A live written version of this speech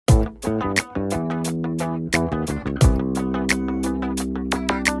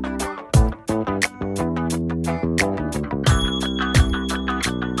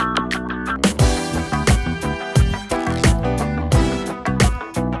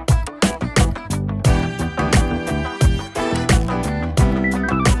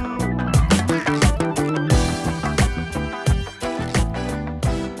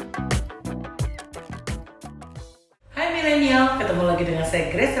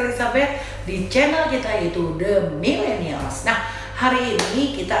Elizabeth di channel kita yaitu The Millennials. Nah, hari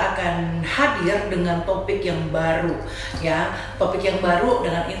ini kita akan hadir dengan topik yang baru ya, topik yang baru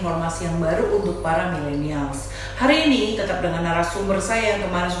dengan informasi yang baru untuk para millennials. Hari ini tetap dengan narasumber saya yang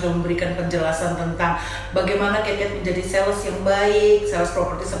kemarin sudah memberikan penjelasan tentang bagaimana Keket menjadi sales yang baik, sales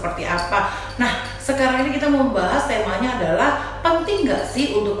properti seperti apa. Nah, sekarang ini kita mau membahas temanya adalah penting nggak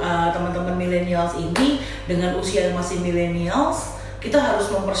sih untuk teman-teman millennials ini dengan usia yang masih millennials, kita harus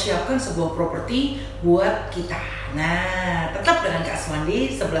mempersiapkan sebuah properti buat kita. Nah, tetap dengan Kak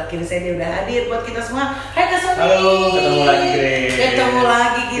Swandi, sebelah kiri saya dia udah hadir buat kita semua. Hai Kak Swandi. Halo, ketemu lagi Grace. Ketemu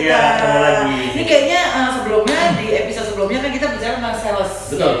lagi kita. Iya, ketemu lagi. Ini kayaknya sebelumnya di episode sebelumnya kan kita bicara tentang sales.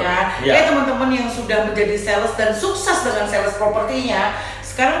 Betul. Ya kan? Ya. Kayak teman-teman yang sudah menjadi sales dan sukses dengan sales propertinya,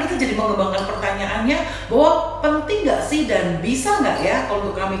 sekarang kita jadi mengembangkan pertanyaannya bahwa penting nggak sih dan bisa nggak ya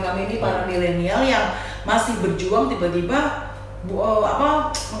untuk kami-kami ini para milenial yang masih berjuang tiba-tiba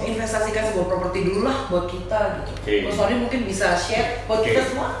menginvestasikan sebuah properti dulu lah buat kita gitu. Okay. Mas Wadi mungkin bisa share buat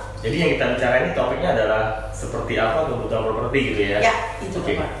kita semua. Jadi yang kita bicara ini topiknya adalah seperti apa kebutuhan properti gitu ya. Ya, itu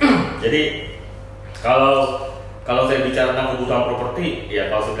Pak. Jadi kalau saya bicara tentang kebutuhan properti,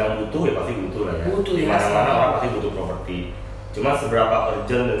 ya kalau saya bilang butuh ya pasti butuh lah ya. Butuh di ya. mana-mana orang pasti butuh properti. Cuma seberapa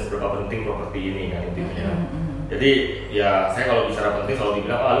urgent dan seberapa penting properti ini kan intinya. Jadi ya saya kalau bicara penting selalu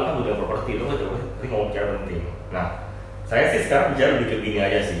dibilang, lu kan butuh properti, lu kan jadi ngomong bicara penting. Nah, saya sih sekarang bicara lebih ke gini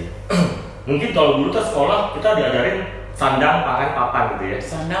aja sih. Mungkin kalau dulu tuh sekolah kita diajarin sandan-pangan-papan gitu ya.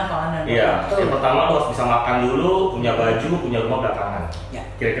 Sandan-pangan-papan. Iya. Yang pertama lu harus bisa makan dulu, punya baju, punya rumah belakangan. Ya.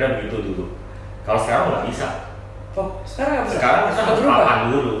 Kira-kira begitu dulu. Kalau sekarang nggak bisa. Oh, sekarang bisa. Sekarang kita harus papan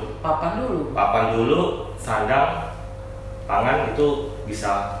dulu. Papan dulu, sandang, pangan itu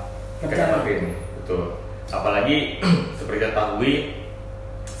bisa kita pakai. Betul. Apalagi seperti kita tahu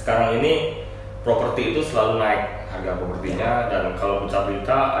sekarang ini properti itu selalu naik harga propertinya, dan kalau baca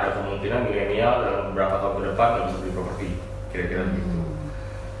berita ada kemungkinan milenial dalam beberapa tahun ke depan nggak bisa beli properti, kira-kira begitu.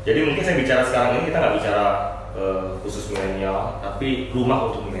 Jadi mungkin saya bicara sekarang ini kita nggak bicara khusus milenial, tapi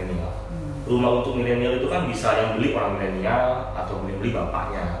rumah untuk milenial. Rumah untuk milenial itu kan bisa yang beli orang milenial, atau beli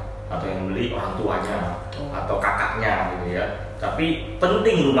bapaknya, atau yang beli orang tuanya, atau kakaknya gitu ya. Tapi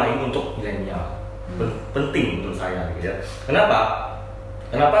penting rumah ini untuk milenial, penting menurut saya gitu ya.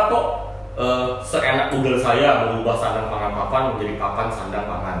 Kenapa kok seenak Google saya berubah sandan-pangan-papan menjadi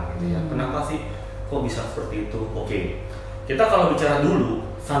papan-sandang-pangan gitu ya. Kenapa sih kok bisa seperti itu? Oke. Kita kalau bicara dulu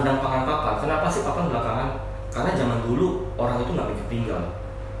sandan-pangan-papan, kenapa sih papan belakangan? Karena zaman dulu orang itu nggak bikin tinggal.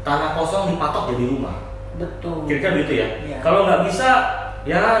 Tanah kosong dipatok jadi rumah. Betul. Kira-kira gitu ya. Kalau nggak bisa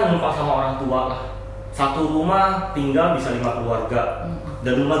ya numpang sama orang tua lah. Satu rumah tinggal bisa 5 keluarga.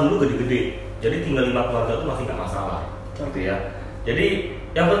 Dan rumah dulu gede-gede. Jadi tinggal 5 keluarga itu masih nggak masalah. Gitu ya. Jadi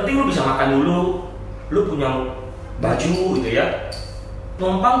yang penting lu bisa makan dulu, lu punya baju gitu ya.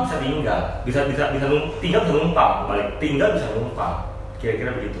 Numpang bisa tinggal, bisa tinggal bisa numpang, balik tinggal bisa numpang.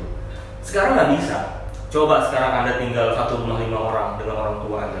 Kira-kira begitu. Sekarang nggak bisa. Coba sekarang Anda tinggal satu rumah 5 orang dengan orang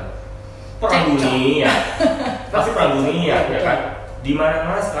tua Anda. Perang dunia. Pasti perang dunia ya kan. Di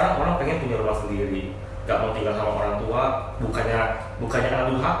mana-mana sekarang orang pengen punya rumah sendiri. Gak mau tinggal sama orang tua, bukannya anak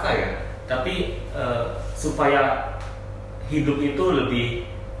durhaka ya, tapi supaya hidup itu lebih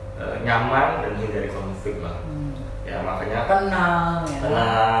nyaman dan hindari konflik lah. Ya makanya tenang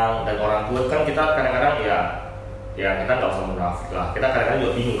dan orang tua kan kita kadang-kadang ya kita nggak usah munafik lah. Kita kadang-kadang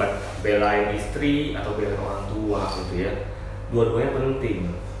juga bingung kan, belain istri atau belain orang tua gitu ya. Dua-duanya penting.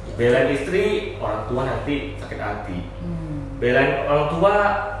 Belain istri, orang tua nanti sakit hati. Belain orang tua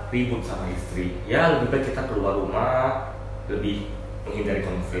ribut sama istri. Ya lebih baik kita keluar rumah, lebih menghindari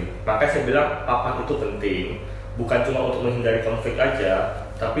konflik. Makanya saya bilang papan itu penting. Bukan cuma untuk menghindari konflik aja,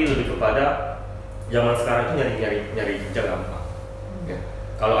 tapi lebih kepada zaman sekarang itu nyari kerja gampang. Ya.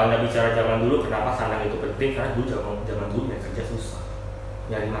 Kalau Anda bicara zaman dulu, kenapa sandang itu penting? Karena dulu zaman dulu nyari kerja susah,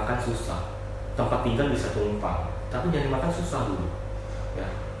 nyari makan susah, tempat tinggal bisa tumpang, tapi nyari makan susah dulu.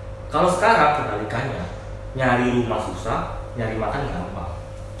 Ya. Kalau sekarang kebalikannya, nyari rumah susah, nyari makan gampang,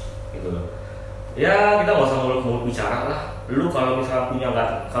 gitu loh. Ya kita nggak usah muluk-muluk bicara lah. Lu kalau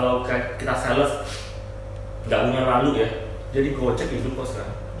misalnya kalau kita sales nggak punya malu ya, jadi Gojek hidup kok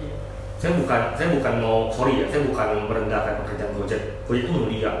sekarang. Saya bukan merendahkan pekerjaan Gojek itu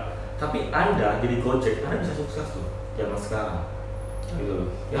mulia, tapi Anda jadi Gojek, Anda bisa sukses tuh zaman sekarang, gitu loh.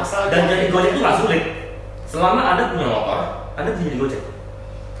 Ya. Dan jadi Gojek itu nggak sulit, selama Anda punya motor, Anda bisa jadi Gojek.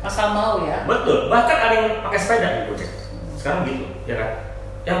 Asal mau ya. Betul, bahkan ada yang pakai sepeda di Gojek. Sekarang gitu, ya kan.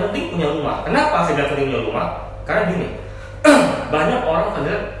 Yang penting punya rumah. Kenapa saya bilang penting punya rumah? Karena gini, banyak orang kan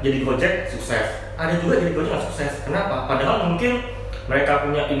jadi Gojek sukses. Ada juga jadi Gojek nggak sukses. Kenapa? Padahal mungkin mereka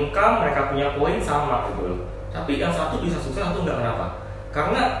punya income, mereka punya poin sama gitu loh. Tapi yang satu bisa sukses, satu enggak. Kenapa?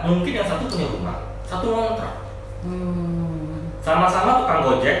 Karena mungkin yang satu punya rumah, satu ngontrak. Sama-sama tukang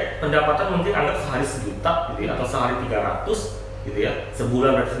gojek, pendapatan mungkin anggap sehari 1 juta gitu ya, atau sehari 300 gitu ya,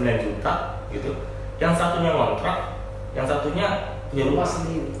 sebulan berarti 9 juta gitu. Yang satunya ngontrak, yang satunya punya rumah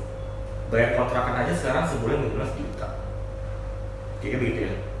sendiri. Bayar kontrakan aja sekarang sebulan minimal 1 juta. Kayak gitu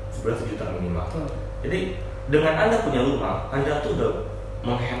ya, sebulan 1 juta minimal. Jadi dengan Anda punya rumah, Anda tuh udah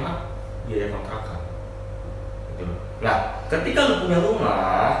menghemat biaya kontrakan. Gitu. Nah, ketika lu punya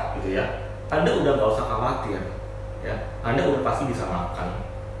rumah gitu ya, Anda udah gak usah khawatir. Ya, Anda udah pasti bisa makan,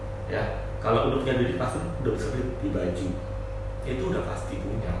 ya. Kalau udah punya duit pasti udah bisa beli baju, itu udah pasti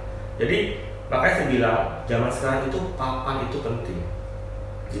punya. Jadi makanya saya bilang zaman sekarang itu papan itu penting.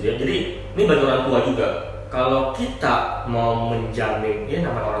 Jadi ini bagi orang tua juga. Kalau kita mau menjamin, ya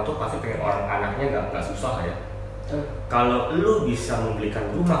namanya orang tua pasti pengen orang anaknya nggak susah ya. Kalau lu bisa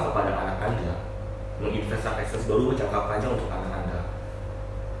membelikan rumah kepada anak Anda, menginvestasikan baru jangka panjang untuk anak Anda,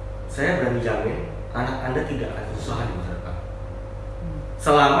 saya berani jamin anak Anda tidak akan susah di masa depan.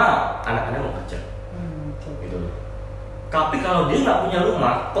 Selama anak Anda mau kerja, gitu loh. Tapi kalau dia nggak punya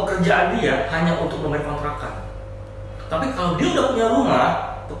rumah, pekerjaan dia hanya untuk membayar kontrakan. Tapi kalau dia udah punya rumah,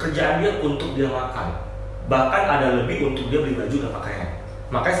 pekerjaan dia untuk dia makan. Bahkan ada lebih untuk dia beli baju dan pakaian.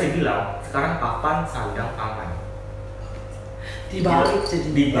 Makanya saya bilang sekarang papan-sandang-pangan. Dibalik,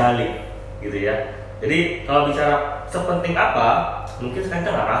 gitu ya. Jadi kalau bicara sepenting apa, mungkin sekarang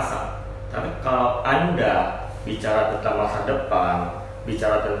kita nggak rasa. Tapi kalau Anda bicara tentang masa depan,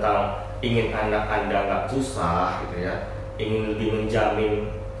 bicara tentang ingin anak Anda nggak susah gitu ya, ingin lebih menjamin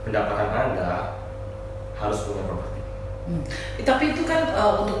pendapatan Anda, harus punya properti. Tapi itu kan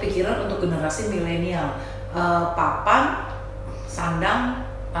untuk pikiran untuk generasi milenial, papan, sandang,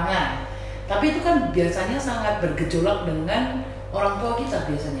 pangan. Tapi itu kan biasanya sangat bergejolak dengan orang tua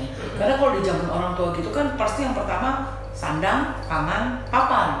kita biasanya. Karena kalau di zaman orang tua gitu kan pasti yang pertama sandang, pangan,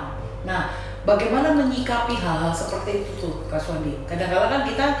 papan. Nah, bagaimana menyikapi hal-hal seperti itu tuh, Kak Swandi? Kadang-kadang kan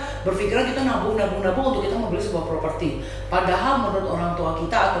kita berpikiran kita nabung untuk kita membeli sebuah properti. Padahal menurut orang tua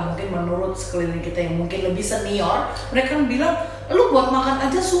kita atau mungkin menurut sekeliling kita yang mungkin lebih senior, mereka kan bilang, lu buat makan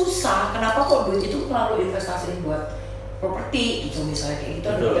aja susah, kenapa kok duit itu terlalu investasiin buat properti gitu misalnya kayak gitu.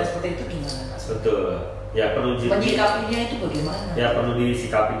 Ada seperti itu gimana, Kak Swandi? Betul. Ya perlu menyikapinya itu bagaimana? Ya perlu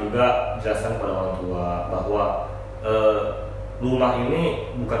disikapi juga, jelaskan pada orang tua bahwa rumah ini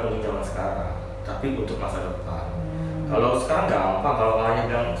bukan untuk zaman sekarang, tapi untuk masa depan. Kalau sekarang gampang, kalau ayahnya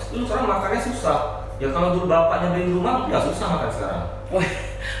bilang, lu sekarang makannya susah. Ya kalau dulu bapaknya beli rumah, ya susah makan sekarang.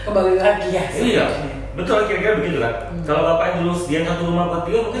 Kembali lagi ya. Iya, betul kira-kira begitu kan. Kalau bapaknya dulu sediain satu rumah buat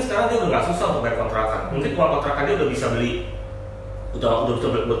dia, mungkin sekarang dia udah nggak susah untuk bayar kontrakan. Mungkin uang kontrakan dia udah bisa beli, udah bisa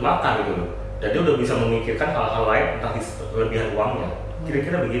buat makan gitu loh. Dan dia udah bisa memikirkan hal-hal lain tentang kelebihan uangnya.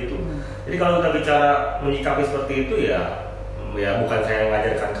 Kira-kira begitu. Jadi kalau kita bicara menyikapi seperti itu ya bukan saya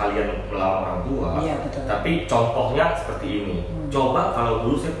mengajarkan kalian melawan orang tua, tapi contohnya seperti ini. Coba kalau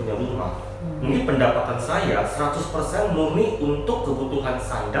dulu saya punya rumah, mungkin pendapatan saya 100% murni untuk kebutuhan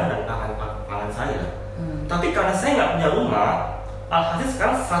sandang dan pangan saya. Tapi karena saya nggak punya rumah, alhasil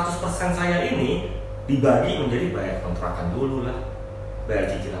sekarang 100% saya ini dibagi menjadi bayar kontrakan dulu lah, bayar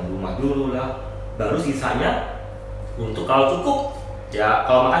cicilan rumah dulu lah, baru sisanya untuk kalau cukup, ya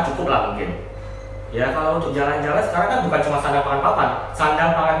kalau makan cukup lah mungkin. Ya kalau untuk jalan-jalan sekarang kan bukan cuma sandan-pangan-papan,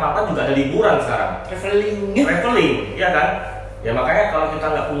 sandan-pangan-papan juga ada liburan sekarang. Traveling, ya kan? Ya makanya kalau kita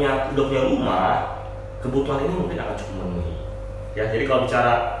nggak udah punya rumah, kebutuhan ini mungkin akan cukup memenuhi. Ya jadi kalau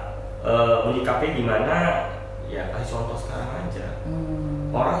bicara menyikapi gimana, ya kasih contoh sekarang aja.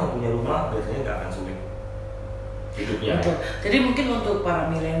 Orang yang punya rumah biasanya nggak akan sulit hidupnya. Betul. Jadi mungkin untuk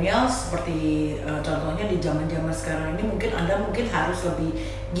para milenial seperti contohnya di zaman-zaman sekarang ini mungkin Anda mungkin harus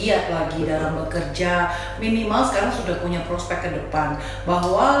lebih giat lagi dalam bekerja. Minimal sekarang sudah punya prospek ke depan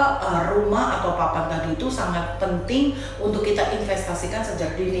bahwa rumah atau papan tadi itu sangat penting untuk kita investasikan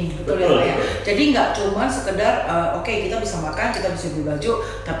sejak dini. Betul ya Pak ya? Jadi nggak cuma sekedar oke, kita bisa makan, kita bisa beli baju,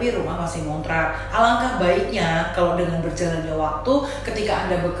 tapi rumah masih ngontrak. Alangkah baiknya kalau dengan berjalannya waktu ketika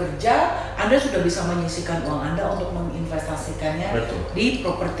Anda bekerja, Anda sudah bisa menyisihkan uang Anda untuk menginvestasikannya di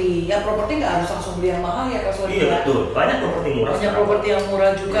properti. Ya properti nggak harus langsung beli yang mahal ya Kak Sodi. Iya betul, banyak properti murah. Banyak properti yang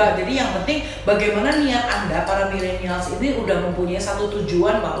murah juga. Jadi yang penting bagaimana niat Anda para millennials ini udah mempunyai satu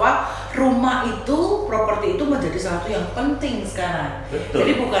tujuan bahwa rumah itu, properti itu menjadi sesuatu yang penting sekarang. Betul.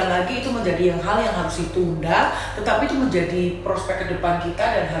 Jadi bukan lagi itu menjadi hal yang harus ditunda, tetapi itu menjadi prospek ke depan kita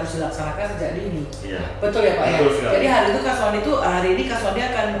dan harus dilaksanakan sejak dini. Iya. Betul ya Pak ya. Sekali. Jadi hari ini Kak Sodi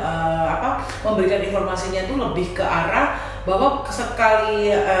akan memberikan informasinya itu lebih ke arah bahwa sekali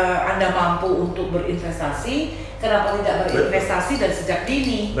Anda mampu untuk berinvestasi, kenapa tidak berinvestasi dari sejak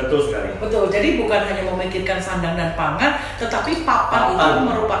dini. Betul sekali. Betul, jadi bukan hanya memikirkan sandang dan pangan, tetapi papan itu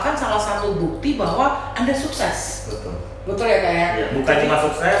merupakan salah satu bukti bahwa Anda sukses. Betul ya Kak ya? Ya, bukan cuma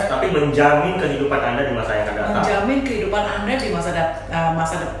sukses, tapi menjamin kehidupan Anda di masa yang akan datang. Menjamin kehidupan Anda di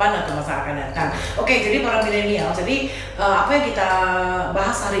masa depan atau masa akan datang. Oke, jadi para milenial, jadi apa yang kita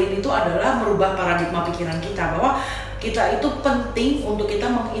bahas hari ini itu adalah merubah paradigma pikiran kita bahwa kita itu penting untuk kita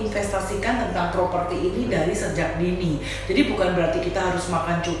menginvestasikan tentang properti ini dari sejak dini. Jadi bukan berarti kita harus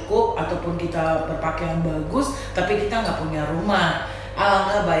makan cukup ataupun kita berpakaian bagus, tapi kita nggak punya rumah.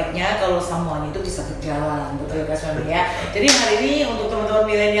 Alangkah baiknya kalau semuanya itu bisa berjalan, betul ya Kak Sony ya. Jadi hari ini untuk teman-teman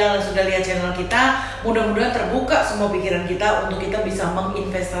milenial yang sudah lihat channel kita, mudah-mudahan terbuka semua pikiran kita untuk kita bisa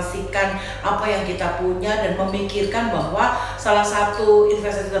menginvestasikan apa yang kita punya dan memikirkan bahwa salah satu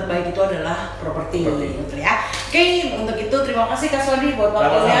investasi terbaik itu adalah properti, betul ya. Oke, untuk itu terima kasih Kak Sony buat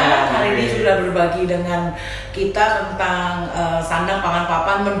waktunya. Hari ini sudah berbagi dengan kita tentang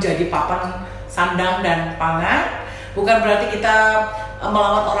sandang-pangan-papan menjadi papan, sandang dan pangan. Bukan berarti kita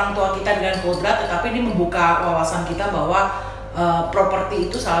melawan orang tua kita dengan kodrat, tetapi ini membuka wawasan kita bahwa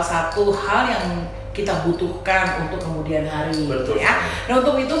properti itu salah satu hal yang kita butuhkan untuk kemudian hari. Betul. Ya. Nah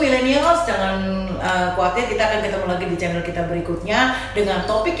untuk itu millennials jangan khawatir, kita akan ketemu lagi di channel kita berikutnya dengan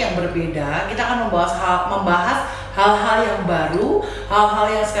topik yang berbeda. Kita akan membahas hal-hal yang baru, hal-hal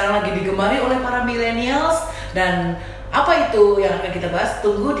yang sekarang lagi digemari oleh para millennials, dan apa itu yang akan kita bahas,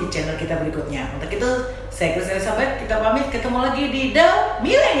 tunggu di channel kita berikutnya. Untuk itu saya Chris Elizabeth, kita pamit, ketemu lagi di The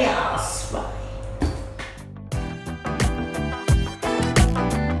Millennial.